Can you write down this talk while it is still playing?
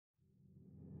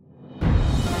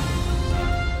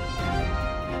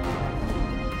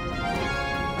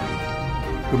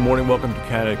Good morning, welcome to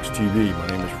CATEX TV. My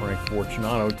name is Frank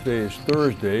Fortunato. Today is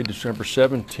Thursday, December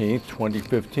 17th,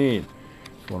 2015. If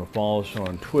you want to follow us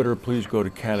on Twitter, please go to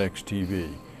CATEX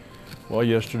TV. Well,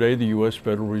 yesterday the U.S.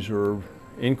 Federal Reserve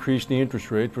increased the interest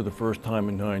rate for the first time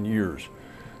in 9 years.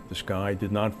 The sky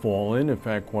did not fall in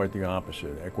fact, quite the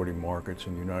opposite. Equity markets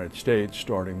in the United States,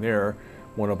 starting there,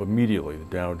 went up immediately. The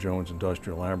Dow Jones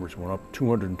Industrial Average went up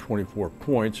 224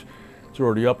 points. It's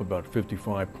already up about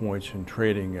 55 points in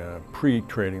trading,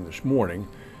 pre-trading this morning.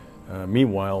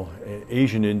 Meanwhile,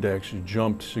 Asian indexes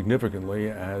jumped significantly,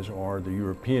 as are the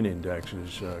European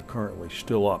indexes, currently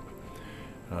still up.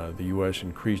 The U.S.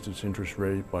 increased its interest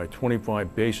rate by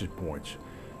 25 basis points.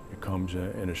 It comes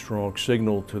in a strong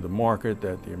signal to the market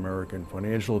that the American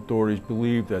financial authorities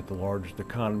believe that the largest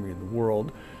economy in the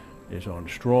world is on a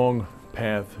strong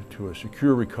path to a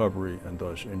secure recovery, and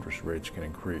thus interest rates can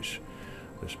increase.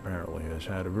 This apparently has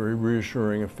had a very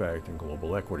reassuring effect in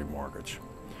global equity markets.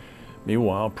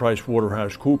 Meanwhile,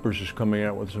 PricewaterhouseCoopers is coming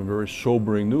out with some very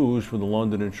sobering news for the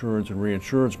London insurance and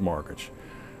reinsurance markets.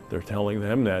 They're telling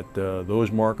them that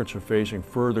those markets are facing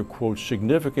further, quote,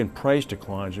 significant price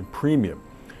declines in premium,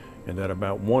 and that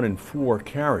about 1 in 4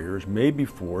 carriers may be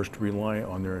forced to rely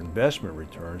on their investment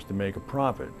returns to make a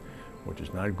profit, which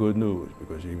is not good news,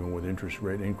 because even with interest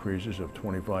rate increases of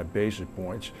 25 basis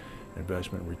points,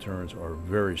 investment returns are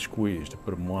very squeezed, to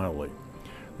put it mildly.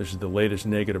 This is the latest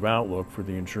negative outlook for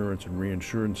the insurance and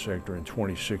reinsurance sector in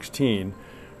 2016.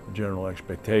 The general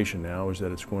expectation now is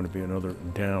that it's going to be another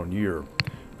down year.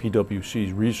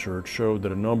 PwC's research showed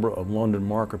that a number of London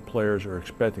market players are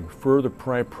expecting further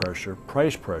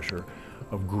price pressure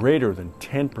of greater than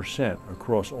 10%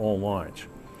 across all lines.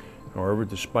 However,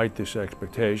 despite this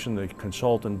expectation, the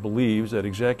consultant believes that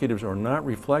executives are not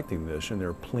reflecting this in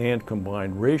their planned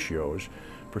combined ratios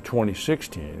for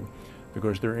 2016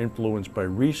 because they're influenced by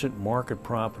recent market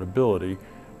profitability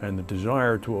and the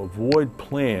desire to avoid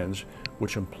plans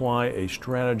which imply a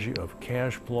strategy of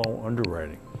cash flow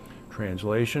underwriting.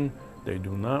 Translation, they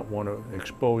do not want to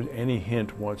expose any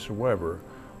hint whatsoever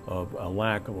of a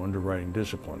lack of underwriting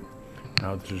discipline.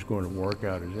 How this is going to work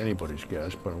out is anybody's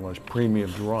guess, but unless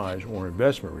premiums rise or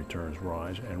investment returns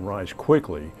rise, and rise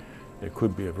quickly, it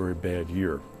could be a very bad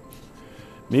year.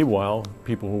 Meanwhile,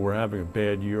 people who are having a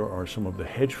bad year are some of the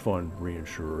hedge fund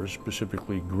reinsurers,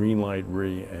 specifically Greenlight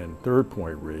Re and Third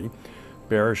Point Re.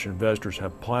 Bearish investors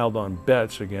have piled on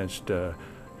bets against a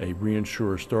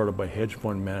reinsurer started by hedge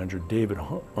fund manager David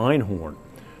Einhorn.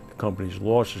 The company's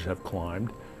losses have climbed.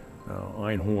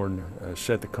 Einhorn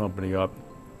set the company up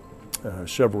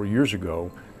several years ago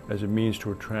as a means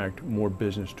to attract more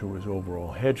business to his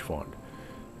overall hedge fund.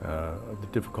 The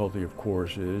difficulty, of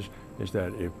course, is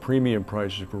that if premium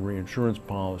prices for reinsurance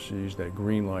policies that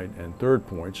Greenlight and Third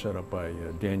Point, set up by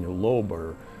Daniel Loeb,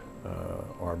 are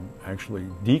actually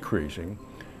decreasing,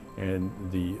 and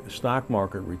the stock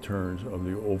market returns of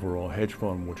the overall hedge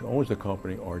fund which owns the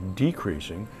company are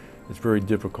decreasing, it's very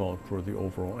difficult for the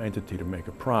overall entity to make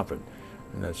a profit.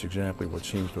 And that's exactly what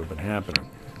seems to have been happening.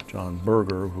 John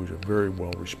Berger, who's a very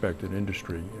well-respected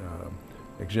industry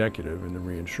executive in the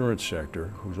reinsurance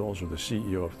sector, who's also the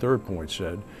CEO of Third Point,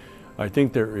 said, "I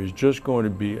think there is just going to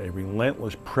be a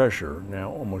relentless pressure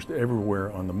now almost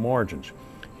everywhere on the margins."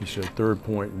 He said Third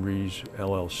Point Re's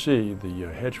LLC, the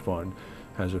hedge fund,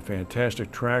 has a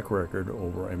fantastic track record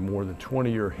over a more than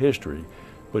 20-year history,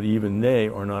 but even they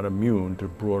are not immune to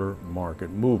broader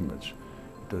market movements.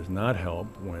 Does not help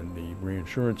when the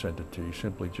reinsurance entity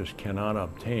simply just cannot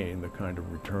obtain the kind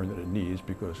of return that it needs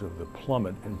because of the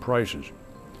plummet in prices.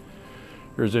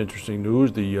 Here's interesting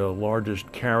news. The largest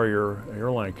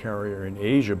airline carrier in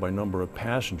Asia by number of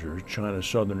passengers, China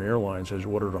Southern Airlines, has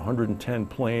ordered 110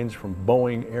 planes from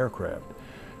Boeing Aircraft.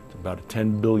 It's about a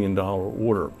 $10 billion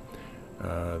order.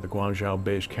 The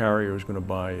Guangzhou-based carrier is going to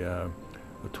buy a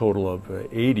total of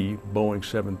 80 Boeing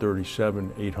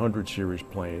 737-800 series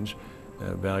planes,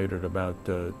 valued at about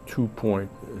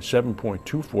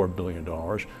 $7.24 billion,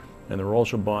 and they're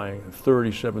also buying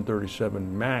 30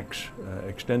 737 MAX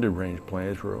extended range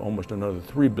planes for almost another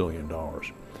 $3 billion.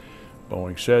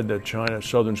 Boeing said that China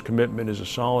Southern's commitment is a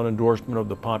solid endorsement of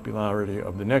the popularity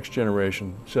of the next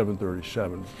generation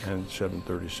 737 and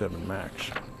 737 MAX.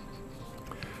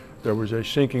 There was a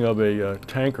sinking of a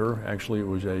tanker, actually it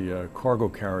was a cargo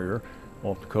carrier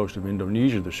off the coast of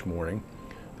Indonesia this morning.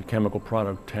 The chemical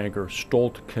product tanker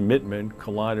Stolt Commitment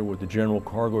collided with the general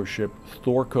cargo ship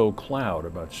Thorco Cloud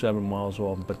about 7 miles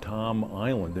off Batam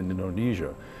Island in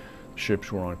Indonesia. The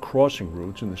ships were on crossing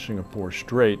routes in the Singapore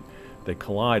Strait. They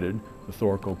collided. The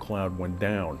Thorco Cloud went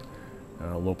down.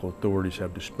 Local authorities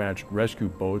have dispatched rescue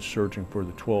boats searching for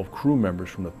the 12 crew members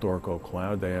from the Thorco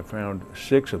Cloud. They have found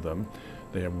 6 of them.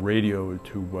 They have radioed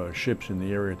to ships in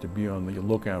the area to be on the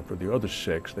lookout for the other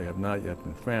 6. They have not yet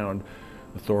been found.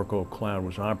 The Thorco cloud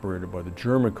was operated by the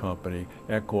German company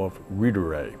Eckhoff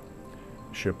Reederei.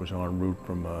 The ship was en route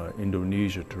from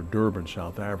Indonesia to Durban,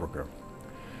 South Africa.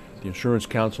 The Insurance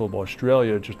Council of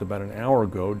Australia just about an hour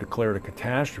ago declared a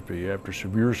catastrophe after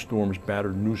severe storms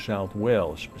battered New South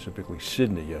Wales, specifically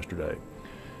Sydney, yesterday.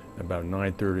 About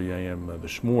 9:30 a.m.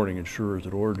 This morning, insurers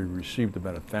had already received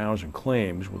about 1,000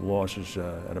 claims with losses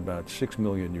at about $6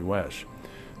 million US.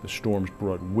 The storms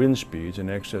brought wind speeds in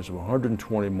excess of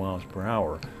 120 miles per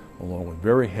hour, along with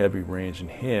very heavy rains and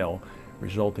hail,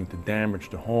 resulting to damage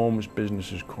to homes,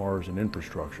 businesses, cars, and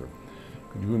infrastructure.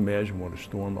 Could you imagine what a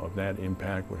storm of that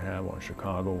impact would have on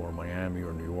Chicago or Miami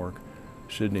or New York?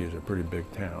 Sydney is a pretty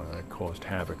big town, and it caused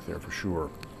havoc there for sure.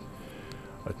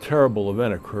 A terrible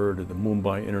event occurred at the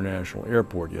Mumbai International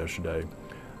Airport yesterday.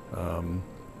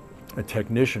 A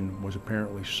technician was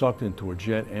apparently sucked into a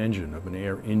jet engine of an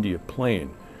Air India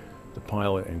plane. The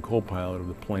pilot and co-pilot of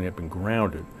the plane had been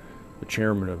grounded. The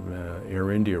chairman of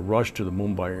Air India rushed to the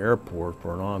Mumbai airport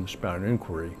for an on-the-spot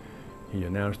inquiry. He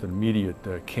announced an immediate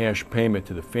cash payment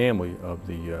to the family of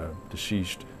the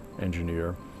deceased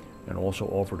engineer and also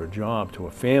offered a job to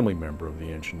a family member of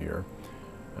the engineer.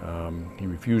 He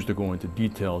refused to go into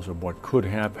details of what could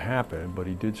have happened, but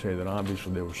he did say that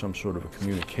obviously there was some sort of a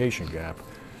communication gap.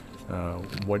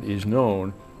 What is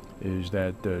known is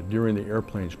that during the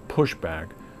airplane's pushback,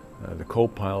 the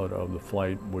co-pilot of the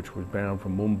flight, which was bound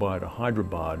from Mumbai to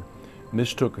Hyderabad,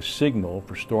 mistook a signal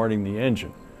for starting the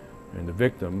engine. And the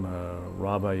victim,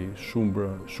 Ravi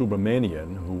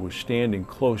Subramanian, who was standing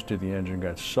close to the engine,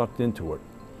 got sucked into it.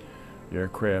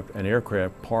 An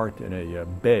aircraft parked in a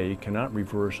bay cannot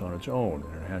reverse on its own.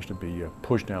 It has to be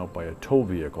pushed out by a tow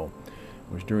vehicle.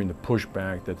 It was during the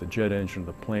pushback that the jet engine of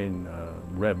the plane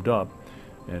revved up,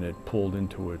 and it pulled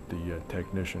into it the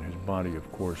technician. His body, of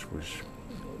course, was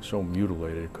so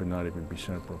mutilated it could not even be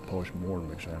sent for a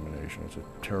post-mortem examination. It's a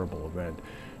terrible event.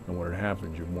 And when it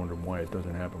happens, you wonder why it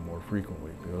doesn't happen more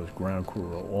frequently, because ground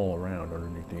crew are all around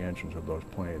underneath the engines of those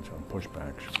planes on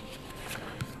pushbacks.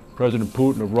 President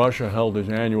Putin of Russia held his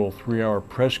annual 3-hour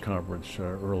press conference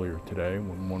earlier today,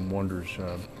 when one wonders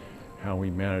how he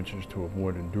manages to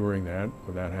avoid enduring that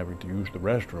without having to use the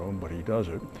restroom, but he does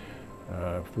it.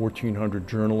 1,400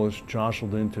 journalists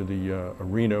jostled into the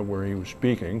arena where he was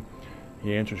speaking.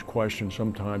 He answers questions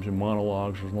sometimes in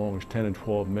monologues as long as 10 and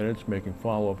 12 minutes, making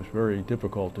follow-ups very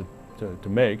difficult to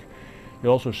make. He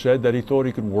also said that he thought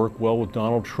he could work well with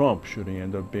Donald Trump should he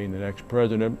end up being the next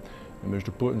president. And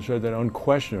Mr. Putin said that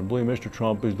unquestionably Mr.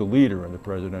 Trump is the leader in the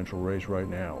presidential race right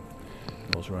now.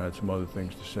 He also had some other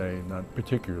things to say, not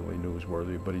particularly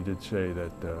newsworthy, but he did say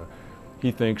that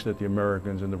he thinks that the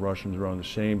Americans and the Russians are on the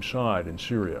same side in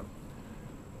Syria.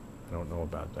 I don't know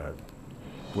about that.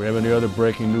 If we have any other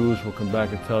breaking news, we'll come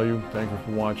back and tell you. Thank you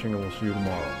for watching, and we'll see you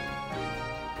tomorrow.